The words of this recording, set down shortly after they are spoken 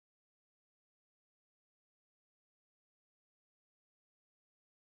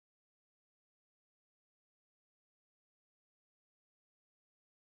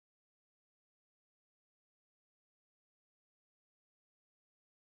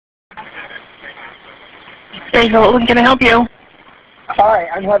Thank you for holding. Can I help you? Hi,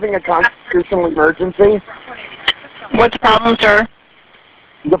 I'm having a constitutional emergency. What's the problem, sir?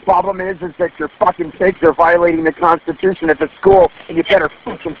 The problem is that your fucking kids are violating the Constitution at the school, and you better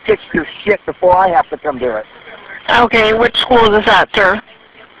fucking fix your shit before I have to come do it. Okay, which school is this at, sir?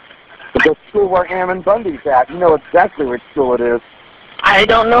 The school where Ammon Bundy's at. You know exactly which school it is. I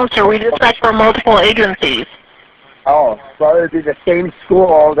don't know, sir. We dispatch for multiple agencies. Oh, so it would be the same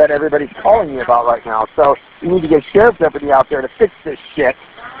school that everybody's calling me about right now. So you need to get sheriff's deputy out there to fix this shit,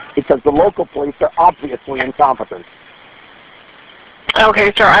 because the local police are obviously incompetent.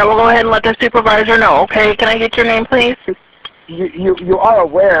 Okay, sir. I will go ahead and let the supervisor know, okay? Can I get your name, please? You are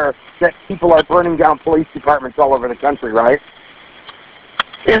aware that people are burning down police departments all over the country, right?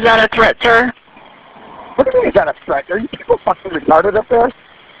 Is that a threat, sir? What do you mean, is that a threat? Are you people fucking retarded up there?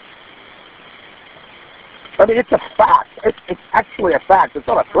 I mean, it's a fact. It's actually a fact. It's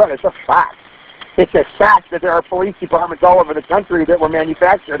not a threat. It's a fact. It's a fact that there are police departments all over the country that were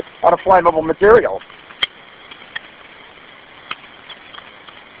manufactured out of flammable material.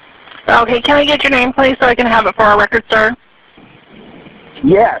 Okay, can I get your name, please, so I can have it for our record, sir?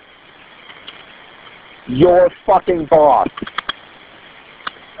 Yes. Your fucking boss.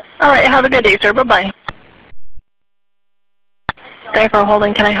 All right, have a good day, sir. Bye-bye. Thanks for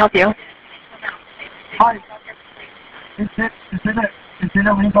holding. Can I help you? Hi. Is it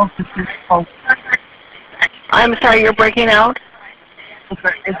illegal to shoot? Oh. I'm sorry, you're breaking out?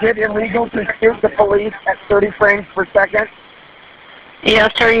 Is it illegal to shoot the police at 30 frames per second?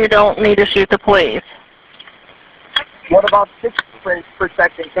 Yes, sir, you don't need to shoot the police. What about 60 frames per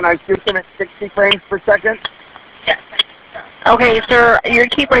second? Can I shoot them at 60 frames per second? Okay, sir, you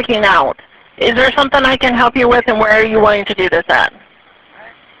keep breaking out. Is there something I can help you with, and where are you wanting to do this at?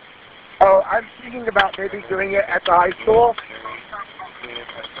 Oh, I'm thinking about maybe doing it at the high school.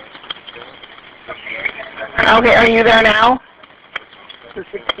 Okay, are you there now?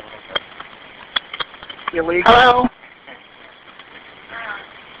 Illegal. Hello?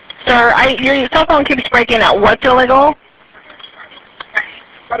 Sir, your cell phone keeps breaking out. What's illegal?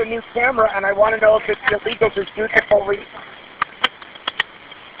 I've got a new camera, and I want to know if it's illegal to shoot the police.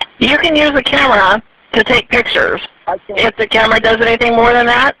 You can use the camera to take pictures. If the camera does anything more than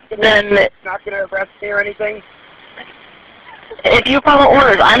that, then it's not going to arrest me or anything? If you follow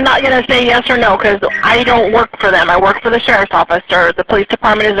orders, I'm not going to say yes or no, because I don't work for them. I work for the sheriff's office, or the police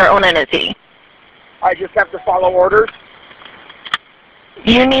department is their own entity. I just have to follow orders?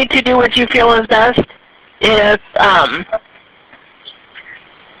 You need to do what you feel is best. If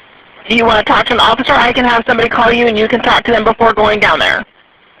you want to talk to an officer, I can have somebody call you and you can talk to them before going down there.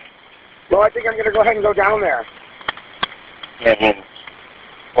 Well, I think I'm going to go ahead and go down there.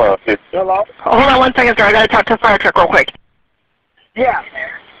 Well, it's... Hello? Hold on one second, sir. I got to talk to the fire truck real quick. Yeah.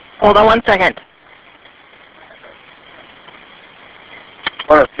 Hold on one second.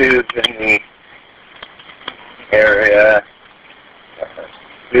 One of foods in the area.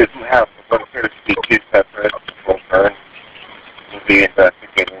 We have what appears to be two separate concerns. We'll be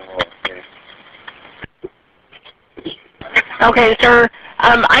investigating one case. Okay, sir.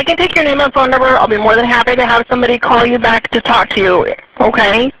 I can take your name and phone number. I'll be more than happy to have somebody call you back to talk to you.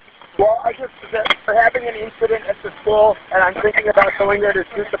 Okay? Well, we're having an incident at the school, and I'm thinking about going there to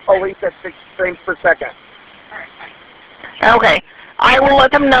shoot the police at 6 frames per second. Okay. I will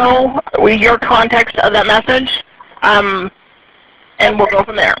let them know your context of that message, and we'll go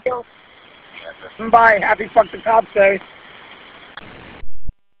from there. Bye. Happy fucking Cops Day.